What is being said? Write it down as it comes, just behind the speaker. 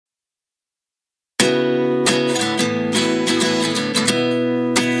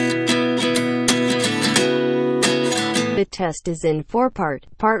test is in 4 parts: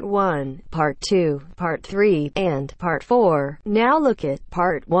 Part 1, Part 2, Part 3, and Part 4. Now look at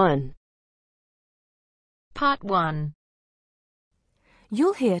Part 1. Part 1.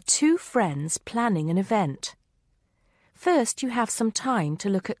 You'll hear two friends planning an event. First, you have some time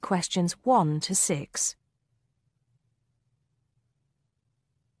to look at questions 1 to 6.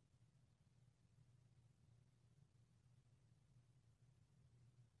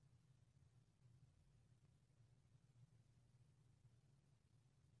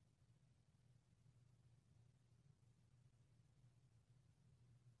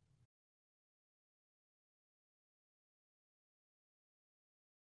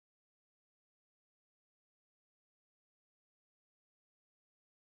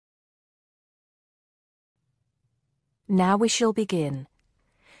 Now we shall begin.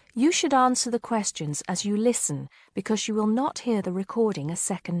 You should answer the questions as you listen because you will not hear the recording a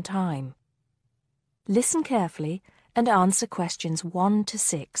second time. Listen carefully and answer questions 1 to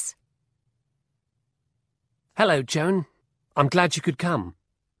 6. Hello, Joan. I'm glad you could come.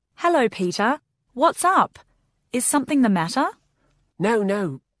 Hello, Peter. What's up? Is something the matter?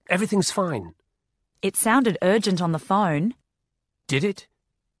 No, everything's fine. It sounded urgent on the phone. Did it?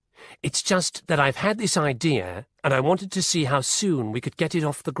 It's just that I've had this idea and I wanted to see how soon we could get it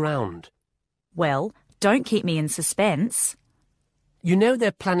off the ground. Well, don't keep me in suspense. You know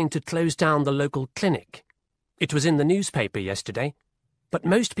they're planning to close down the local clinic. It was in the newspaper yesterday, but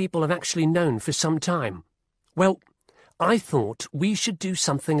most people have actually known for some time. Well, I thought we should do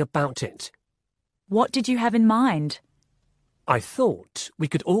something about it. What did you have in mind? I thought we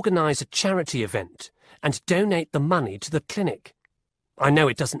could organise a charity event and donate the money to the clinic. I know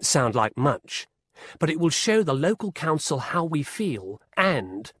it doesn't sound like much, but it will show the local council how we feel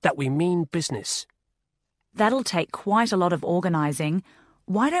and that we mean business. That'll take quite a lot of organising.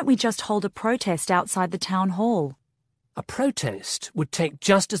 Why don't we just hold a protest outside the town hall? A protest would take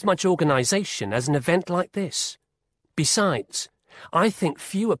just as much organisation as an event like this. Besides, I think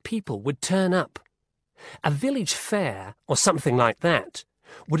fewer people would turn up. A village fair or something like that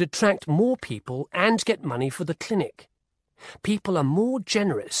would attract more people and get money for the clinic. People are more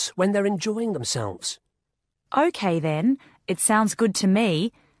generous when they're enjoying themselves. OK then, it sounds good to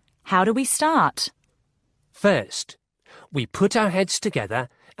me. How do we start? First, we put our heads together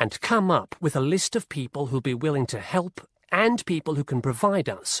and come up with a list of people who'll be willing to help and people who can provide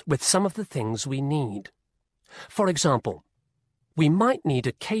us with some of the things we need. For example, we might need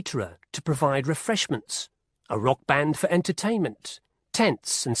a caterer to provide refreshments, a rock band for entertainment,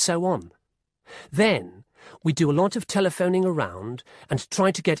 tents and so on. Then, we do a lot of telephoning around and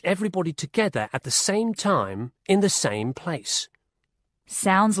try to get everybody together at the same time in the same place.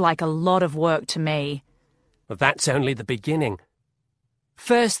 Sounds like a lot of work to me. Well, that's only the beginning.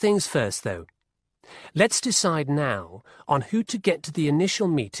 First things first, though. Let's decide now on who to get to the initial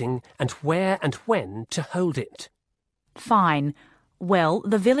meeting and where and when to hold it. Fine. Well,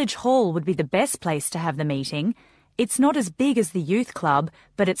 the village hall would be the best place to have the meeting. It's not as big as the youth club,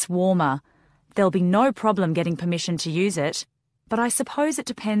 but it's warmer. There'll be no problem getting permission to use it, but I suppose it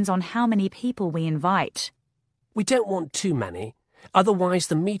depends on how many people we invite. We don't want too many, otherwise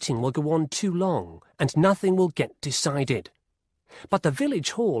the meeting will go on too long and nothing will get decided. But the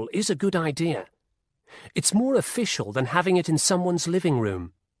village hall is a good idea. It's more official than having it in someone's living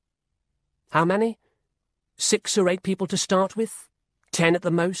room. How many? 6 or 8 people to start with? 10 at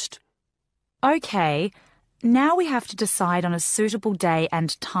the most? OK, now we have to decide on a suitable day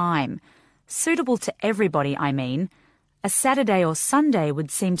and time. Suitable to everybody, I mean. A Saturday or Sunday would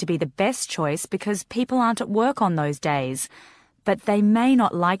seem to be the best choice because people aren't at work on those days. But they may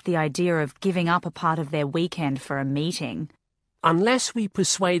not like the idea of giving up a part of their weekend for a meeting. Unless we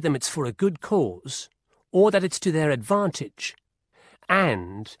persuade them it's for a good cause, or that it's to their advantage,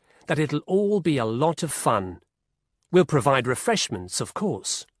 and that it'll all be a lot of fun. We'll provide refreshments, of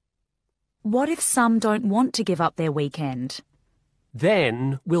course. What if some don't want to give up their weekend?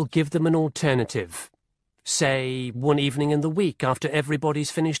 Then we'll give them an alternative. Say, one evening in the week after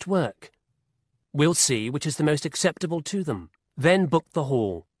everybody's finished work. We'll see which is the most acceptable to them. Then book the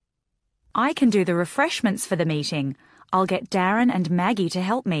hall. I can do the refreshments for the meeting. I'll get Darren and Maggie to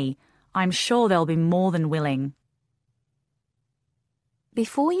help me. I'm sure they'll be more than willing.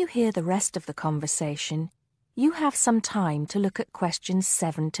 Before you hear the rest of the conversation, you have some time to look at questions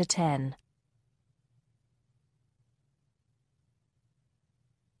 7 to 10.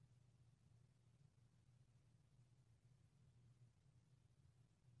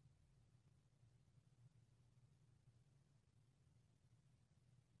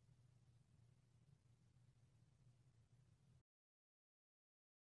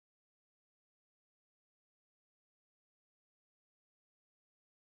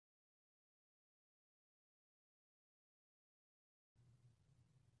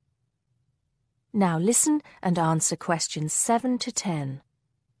 Now listen and answer questions 7 to 10.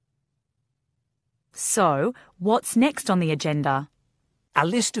 So, what's next on the agenda? A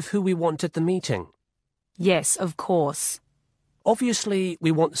list of who we want at the meeting. Yes, of course. Obviously,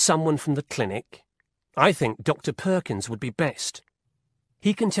 we want someone from the clinic. I think Dr. Perkins would be best.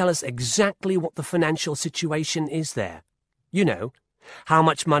 He can tell us exactly what the financial situation is there. You know, how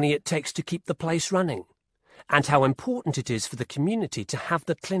much money it takes to keep the place running, and how important it is for the community to have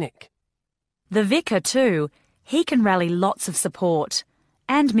the clinic. The vicar too. He can rally lots of support.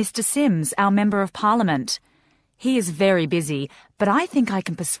 And Mr. Sims, our Member of Parliament. He is very busy, but I think I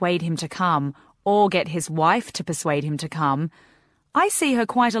can persuade him to come, or get his wife to persuade him to come. I see her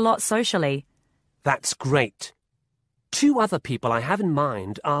quite a lot socially. That's great. 2 other people I have in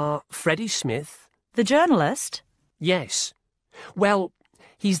mind are Freddie Smith. The journalist? Yes. Well,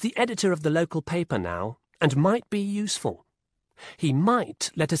 he's the editor of the local paper now, and might be useful. He might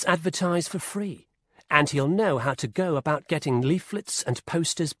let us advertise for free, and he'll know how to go about getting leaflets and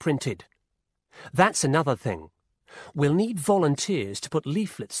posters printed. That's another thing. We'll need volunteers to put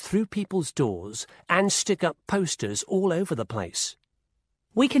leaflets through people's doors and stick up posters all over the place.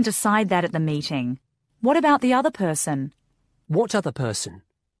 We can decide that at the meeting. What about the other person? What other person?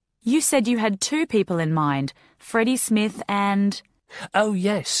 You said you had 2 people in mind, Freddie Smith and... Oh,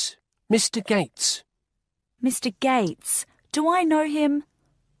 yes, Mr. Gates. Mr. Gates. Do I know him?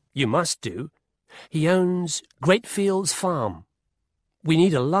 You must do. He owns Greatfields Farm. We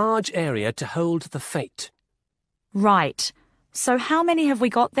need a large area to hold the fete. Right. So how many have we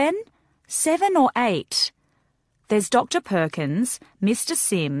got then? 7 or 8? There's Dr. Perkins, Mr.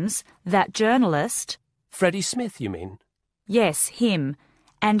 Sims, that journalist. Freddie Smith, you mean? Yes, him.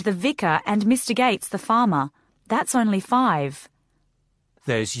 And the vicar and Mr. Gates, the farmer. That's only 5.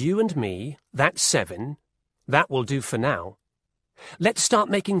 There's you and me. That's 7. That will do for now. Let's start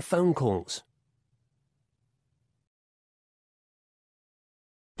making phone calls.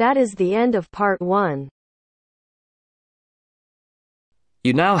 That is the end of part 1.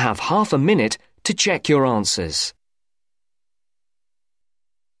 You now have half a minute to check your answers.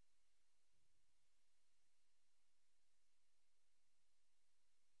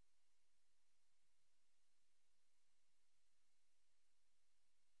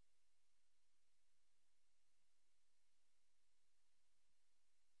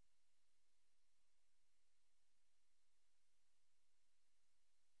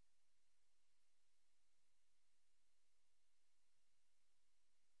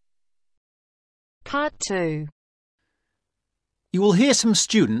 Part 2. You will hear some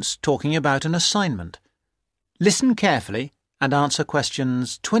students talking about an assignment. Listen carefully and answer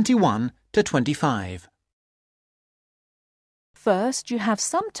questions 21 to 25. First, you have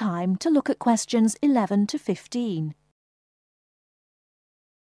some time to look at questions 11 to 15.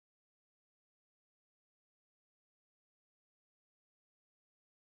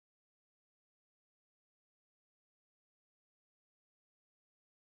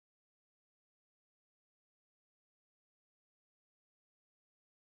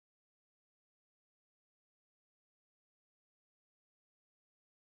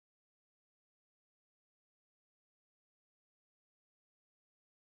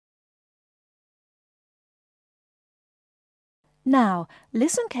 Now,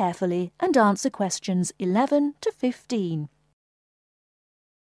 listen carefully and answer questions 11 to 15.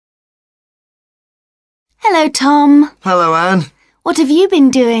 Hello, Tom. Hello, Anne. What have you been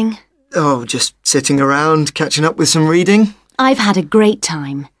doing? Oh, just sitting around, catching up with some reading. I've had a great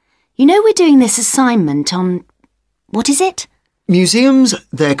time. You know we're doing this assignment on... what is it? Museums,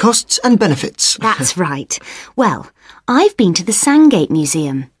 their costs and benefits. That's right. Well, I've been to the Sandgate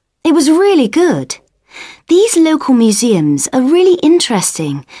Museum. It was really good. These local museums are really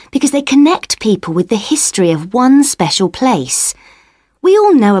interesting because they connect people with the history of one special place. We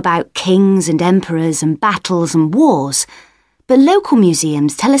all know about kings and emperors and battles and wars, but local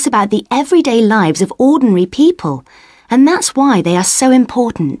museums tell us about the everyday lives of ordinary people, and that's why they are so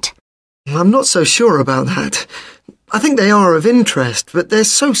important. I'm not so sure about that. I think they are of interest, but they're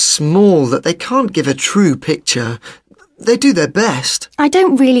so small that they can't give a true picture. They do their best. I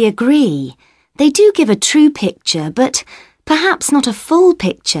don't really agree. They do give a true picture, but perhaps not a full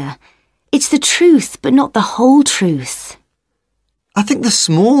picture. It's the truth, but not the whole truth. I think the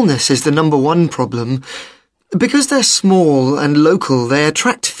smallness is the number one problem. Because they're small and local, they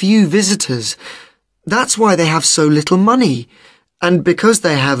attract few visitors. That's why they have so little money. And because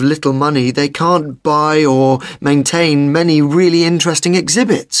they have little money, they can't buy or maintain many really interesting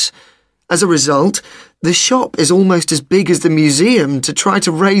exhibits. As a result, the shop is almost as big as the museum to try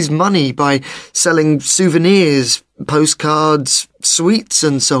to raise money by selling souvenirs, postcards, sweets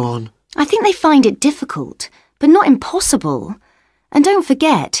and so on. I think they find it difficult, but not impossible. And don't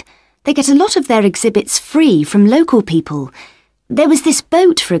forget, they get a lot of their exhibits free from local people. There was this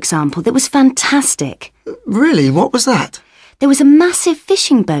boat, for example, that was fantastic. Really? What was that? There was a massive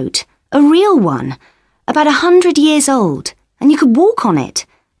fishing boat, a real one, about 100 years old, and you could walk on it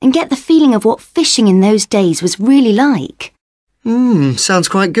and get the feeling of what fishing in those days was really like. Sounds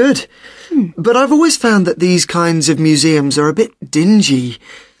quite good. But I've always found that these kinds of museums are a bit dingy.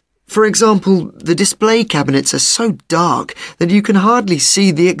 For example, the display cabinets are so dark that you can hardly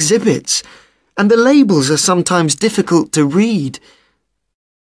see the exhibits, and the labels are sometimes difficult to read.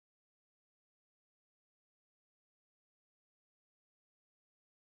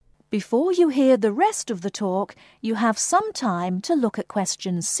 Before you hear the rest of the talk, you have some time to look at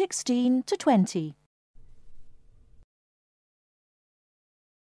questions 16 to 20.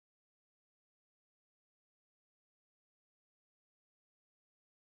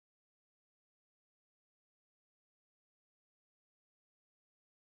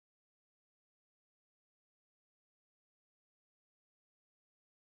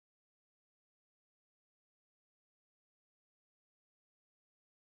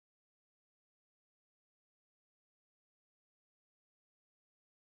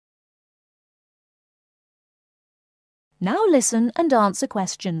 Now listen and answer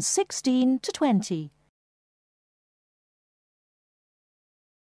questions 16 to 20.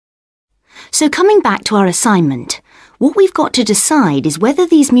 So coming back to our assignment, what we've got to decide is whether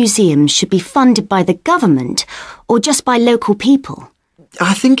these museums should be funded by the government or just by local people.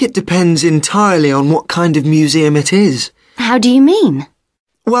 I think it depends entirely on what kind of museum it is. How do you mean?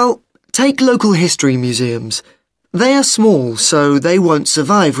 Well, take local history museums. They are small, so they won't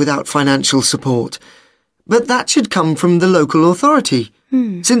survive without financial support. But that should come from the local authority,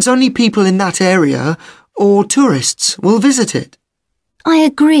 since only people in that area or tourists will visit it. I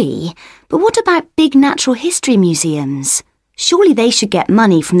agree, but what about big natural history museums? Surely they should get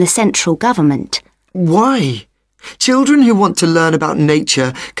money from the central government. Why? Children who want to learn about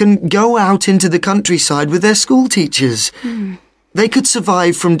nature can go out into the countryside with their school teachers. They could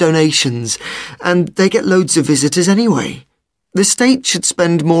survive from donations, and they get loads of visitors anyway. The state should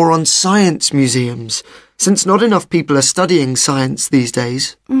spend more on science museums, since not enough people are studying science these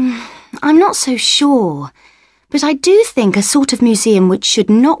days. I'm not so sure. But I do think a sort of museum which should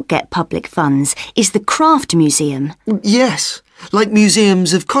not get public funds is the craft museum. Yes, like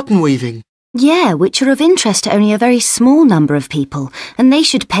museums of cotton weaving. Yeah, which are of interest to only a very small number of people, and they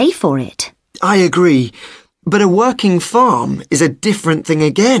should pay for it. I agree, but a working farm is a different thing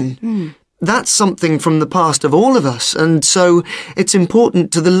again. That's something from the past of all of us, and so it's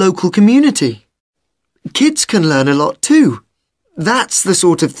important to the local community. Kids can learn a lot too. That's the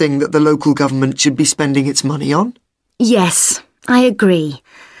sort of thing that the local government should be spending its money on. Yes, I agree.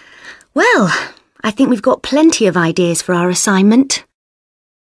 Well, I think we've got plenty of ideas for our assignment.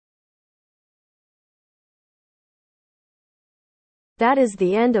 That is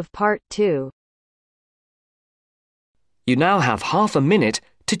the end of part 2. You now have half a minute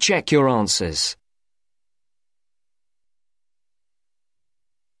to check your answers.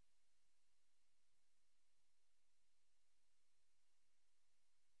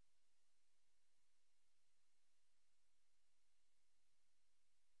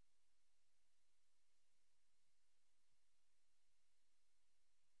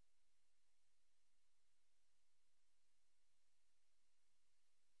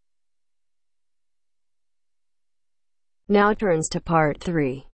 Now turns to part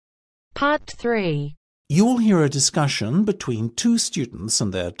 3. Part 3. You will hear a discussion between two students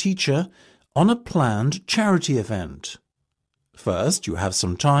and their teacher on a planned charity event. First, you have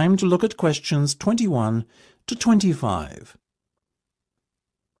some time to look at questions 21 to 25.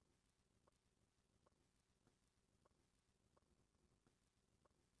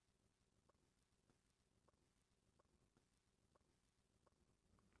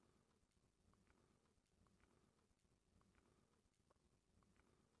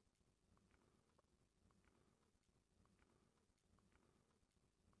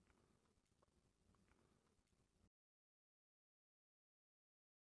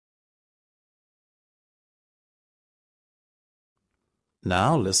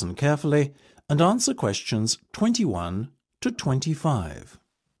 Now listen carefully and answer questions 21 to 25.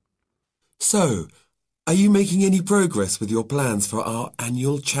 So, are you making any progress with your plans for our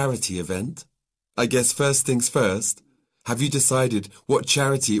annual charity event? I guess first things first, have you decided what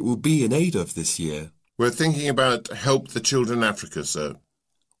charity it will be in aid of this year? We're thinking about Help the Children Africa, sir.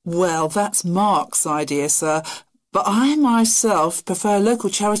 Well, that's Mark's idea, sir, but I myself prefer a local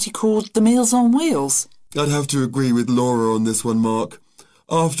charity called the Meals on Wheels. I'd have to agree with Laura on this one, Mark.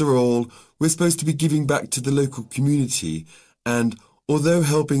 After all, we're supposed to be giving back to the local community, and although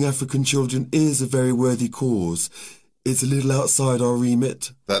helping African children is a very worthy cause, it's a little outside our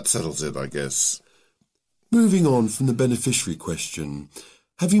remit. That settles it, I guess. Moving on from the beneficiary question,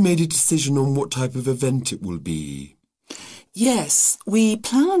 have you made a decision on what type of event it will be? Yes, we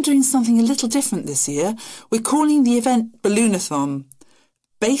plan on doing something a little different this year. We're calling the event Balloonathon.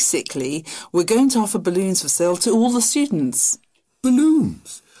 Basically, we're going to offer balloons for sale to all the students.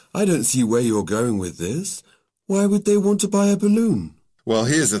 Balloons? I don't see where you're going with this. Why would they want to buy a balloon? Well,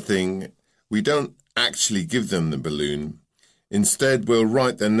 here's the thing. We don't actually give them the balloon. Instead, we'll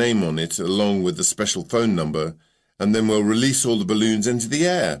write their name on it along with the special phone number, and then we'll release all the balloons into the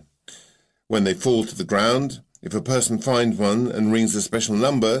air. When they fall to the ground, if a person finds one and rings a special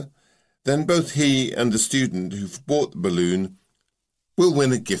number, then both he and the student who've bought the balloon will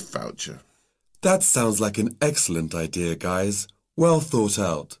win a gift voucher. That sounds like an excellent idea, guys. Well thought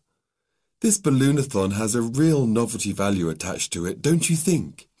out. This Balloonathon has a real novelty value attached to it, don't you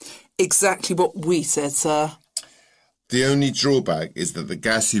think? Exactly what we said, sir. The only drawback is that the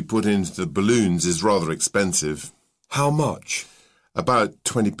gas you put into the balloons is rather expensive. How much? About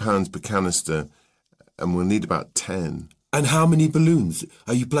 £20 per canister, and we'll need about 10. And how many balloons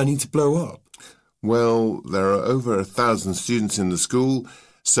are you planning to blow up? Well, there are over 1,000 students in the school,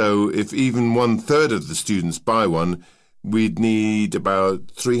 so if even 1/3 of the students buy one, we'd need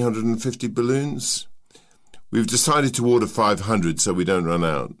about 350 balloons. We've decided to order 500 so we don't run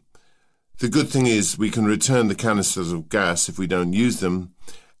out. The good thing is we can return the canisters of gas if we don't use them,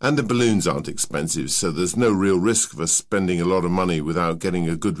 and the balloons aren't expensive, so there's no real risk of us spending a lot of money without getting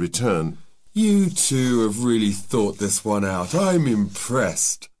a good return. You two have really thought this one out. I'm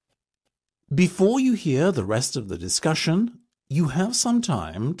impressed. Before you hear the rest of the discussion, you have some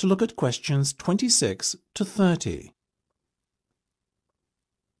time to look at questions 26 to 30.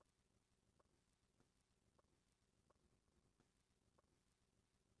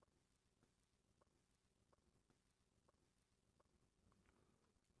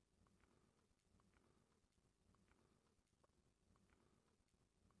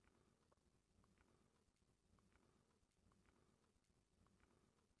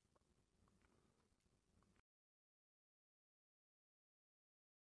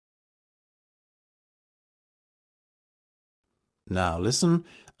 Now listen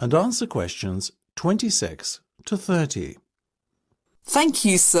and answer questions 26 to 30. Thank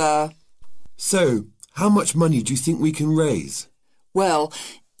you, sir. So, how much money do you think we can raise? Well,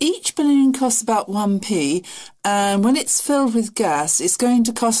 each balloon costs about 1p, and when it's filled with gas, it's going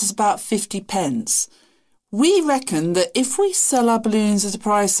to cost us about 50p. We reckon that if we sell our balloons at a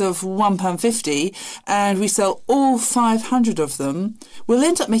price of £1.50 and we sell all 500 of them, we'll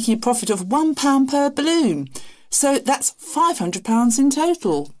end up making a profit of £1 per balloon. So that's £500 in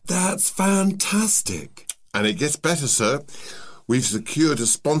total. That's fantastic. And it gets better, sir. We've secured a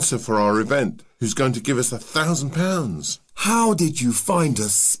sponsor for our event who's going to give us £1,000. How did you find a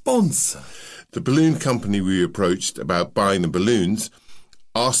sponsor? The balloon company we approached about buying the balloons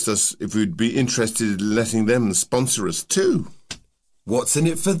asked us if we'd be interested in letting them sponsor us too. What's in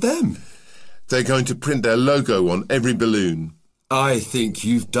it for them? They're going to print their logo on every balloon. I think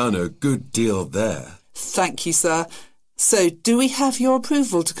you've done a good deal there. Thank you, sir. So, do we have your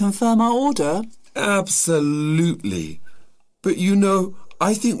approval to confirm our order? Absolutely. But you know,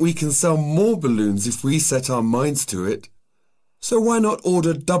 I think we can sell more balloons if we set our minds to it. So why not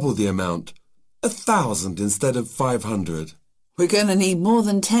order double the amount? 1,000 instead of 500. We're going to need more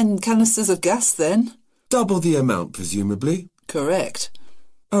than 10 canisters of gas then. Double the amount, presumably. Correct.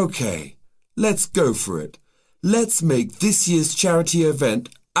 OK, let's go for it. Let's make this year's charity event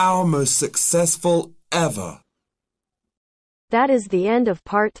our most successful ever. That is the end of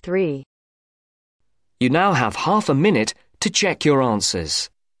part 3. You now have half a minute to check your answers.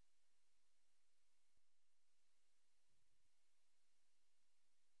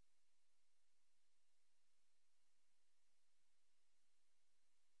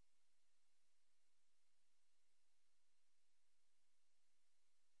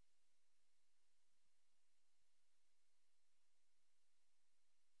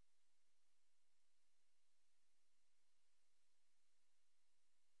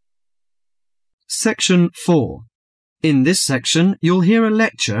 Section 4. In this section, you'll hear a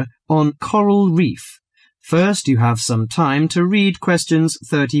lecture on coral reef. First, you have some time to read questions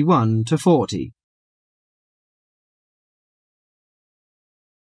 31 to 40.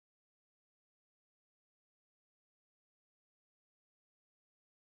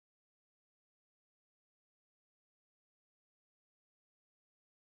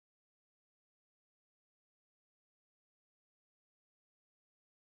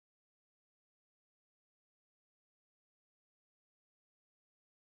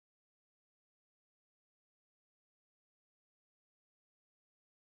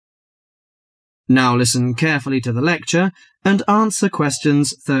 Now listen carefully to the lecture and answer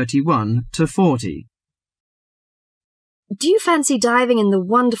questions 31 to 40. Do you fancy diving in the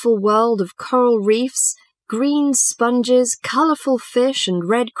wonderful world of coral reefs, green sponges, colourful fish and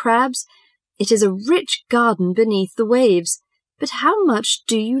red crabs? It is a rich garden beneath the waves. But how much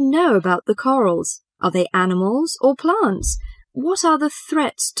do you know about the corals? Are they animals or plants? What are the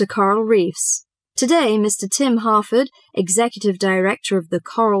threats to coral reefs? Today, Mr. Tim Harford, Executive Director of the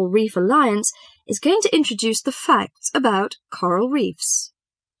Coral Reef Alliance, is going to introduce the facts about coral reefs.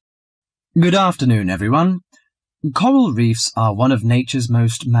 Good afternoon, everyone. Coral reefs are one of nature's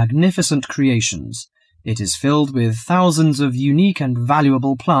most magnificent creations. It is filled with thousands of unique and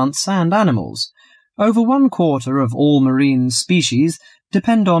valuable plants and animals. Over 1/4 of all marine species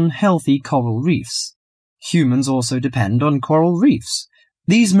depend on healthy coral reefs. Humans also depend on coral reefs.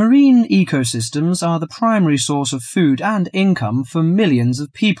 These marine ecosystems are the primary source of food and income for millions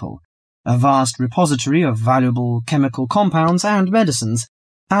of people, a vast repository of valuable chemical compounds and medicines,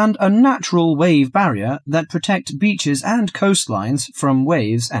 and a natural wave barrier that protect beaches and coastlines from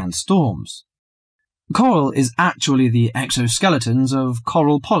waves and storms. Coral is actually the exoskeletons of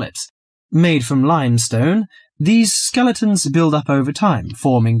coral polyps. Made from limestone, these skeletons build up over time,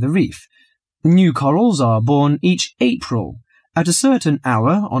 forming the reef. New corals are born each April. At a certain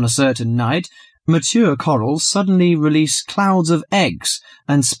hour, on a certain night, mature corals suddenly release clouds of eggs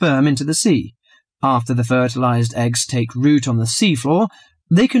and sperm into the sea. After the fertilized eggs take root on the seafloor,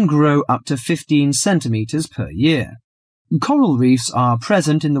 they can grow up to 15 centimeters per year. Coral reefs are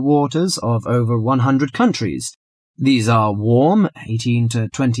present in the waters of over 100 countries. These are warm, 18 to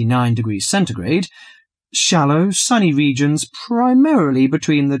 29 degrees centigrade, shallow, sunny regions primarily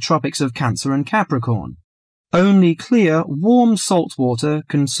between the tropics of Cancer and Capricorn. Only clear, warm salt water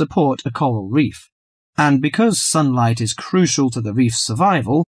can support a coral reef. And because sunlight is crucial to the reef's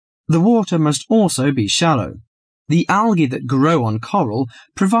survival, the water must also be shallow. The algae that grow on coral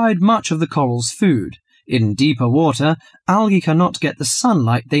provide much of the coral's food. In deeper water, algae cannot get the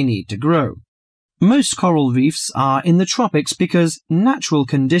sunlight they need to grow. Most coral reefs are in the tropics because natural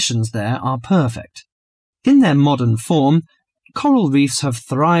conditions there are perfect. In their modern form, coral reefs have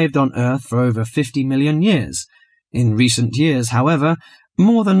thrived on Earth for over 50 million years. In recent years, however,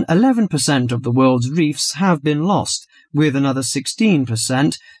 more than 11% of the world's reefs have been lost, with another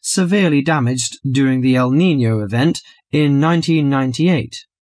 16% severely damaged during the El Niño event in 1998.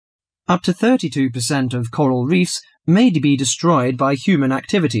 Up to 32% of coral reefs may be destroyed by human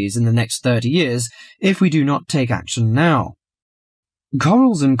activities in the next 30 years if we do not take action now.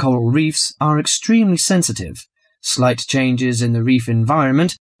 Corals and coral reefs are extremely sensitive. Slight changes in the reef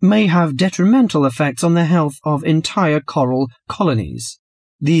environment may have detrimental effects on the health of entire coral colonies.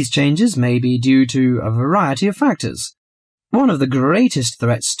 These changes may be due to a variety of factors. One of the greatest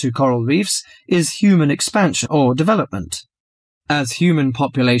threats to coral reefs is human expansion or development. As human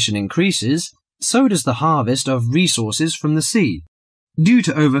population increases, so does the harvest of resources from the sea. Due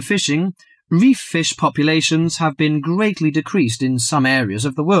to overfishing, reef fish populations have been greatly decreased in some areas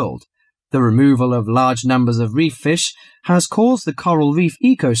of the world. The removal of large numbers of reef fish has caused the coral reef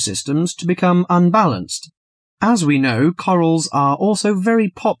ecosystems to become unbalanced. As we know, corals are also very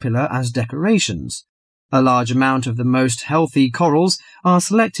popular as decorations. A large amount of the most healthy corals are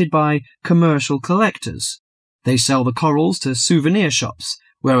selected by commercial collectors. They sell the corals to souvenir shops,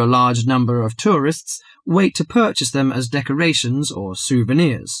 where a large number of tourists wait to purchase them as decorations or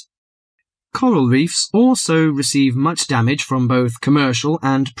souvenirs. Coral reefs also receive much damage from both commercial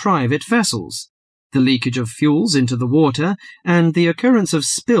and private vessels. The leakage of fuels into the water and the occurrence of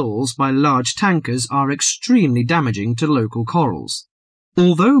spills by large tankers are extremely damaging to local corals.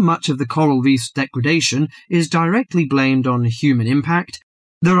 Although much of the coral reef's degradation is directly blamed on human impact,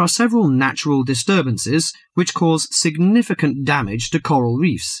 there are several natural disturbances which cause significant damage to coral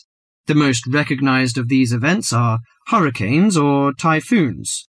reefs. The most recognized of these events are hurricanes or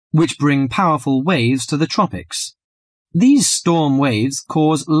typhoons, which bring powerful waves to the tropics. These storm waves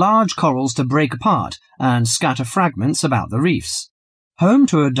cause large corals to break apart and scatter fragments about the reefs. Home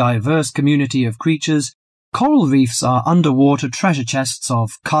to a diverse community of creatures, coral reefs are underwater treasure chests of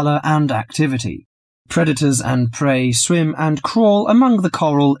colour and activity. Predators and prey swim and crawl among the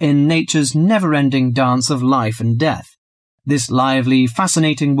coral in nature's never-ending dance of life and death. This lively,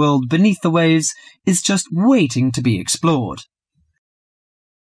 fascinating world beneath the waves is just waiting to be explored.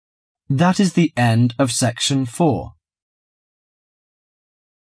 That is the end of section 4.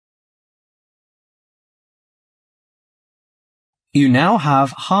 You now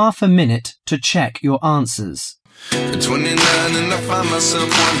have half a minute to check your answers. 29 and I find myself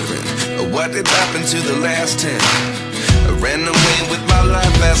wondering what did happen to the last 10. I ran away with my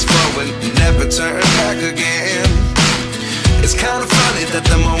life, fast forward, never turn back again. It's kind of funny that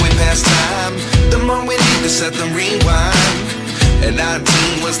the more we pass time, the more we need to set them rewind. And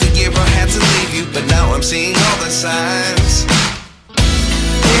 19 was the year I had to leave you, but now I'm seeing all the signs.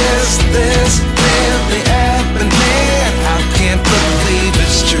 Is this really happening? I can't believe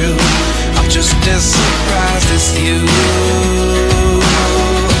it's true. I'm just as surprised as you.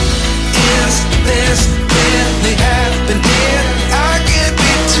 Is this really happening? I can't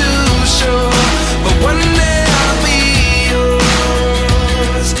be too sure, but one day I'll be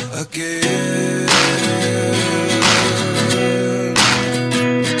yours again.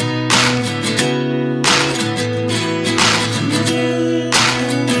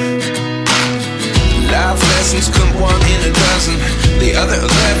 Life lessons come one in a dozen. The other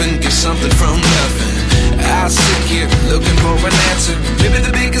 11 get something from nothing. I sit here looking for an answer. Maybe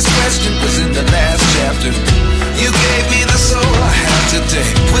the biggest question was in the last chapter. You gave me the soul I have today.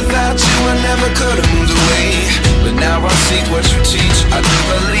 Without you I never could have moved away. But now I see what you teach. I do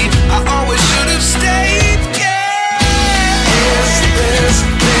believe